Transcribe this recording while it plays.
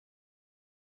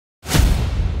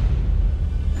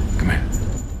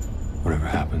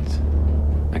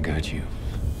you.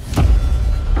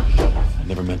 I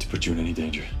never meant to put you in any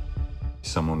danger.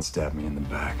 Someone stabbed me in the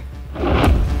back.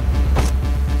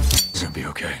 It's gonna be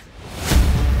okay.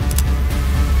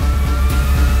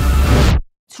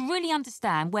 To really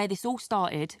understand where this all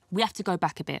started, we have to go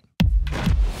back a bit.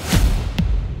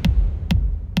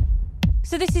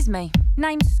 So this is me.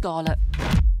 Name's Scarlett.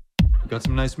 Got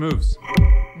some nice moves.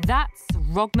 That's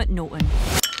Rog McNaughton,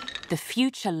 the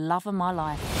future love of my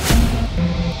life.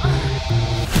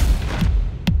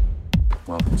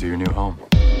 Welcome to your new home.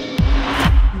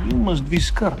 You must be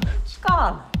Scarlett.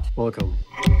 Scarlett. Welcome.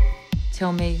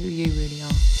 Tell me who you really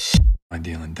are. I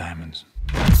deal in diamonds.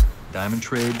 Diamond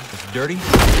trade is dirty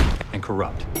and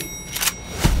corrupt.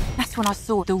 That's when I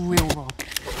saw the real Rog.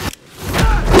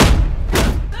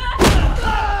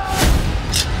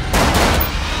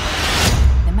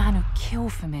 The man who'd kill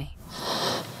for me.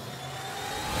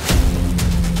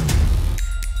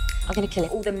 I'm gonna kill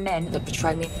all the men that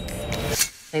betray me.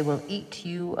 They will eat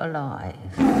you alive.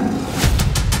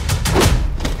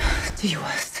 Do your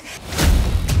worst.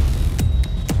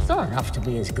 It's not enough to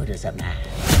be as good as a man.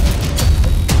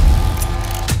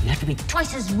 You have to be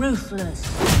twice as ruthless.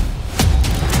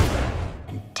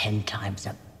 And 10 times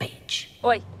a bitch.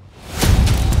 Oi.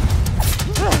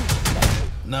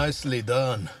 Nicely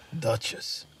done,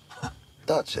 Duchess.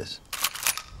 Duchess.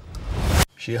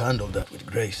 She handled that with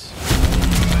grace.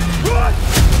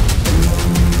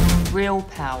 Real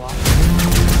power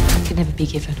can never be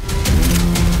given.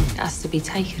 It has to be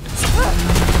taken.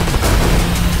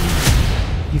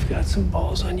 You've got some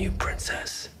balls on you,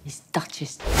 princess. It's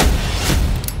Duchess.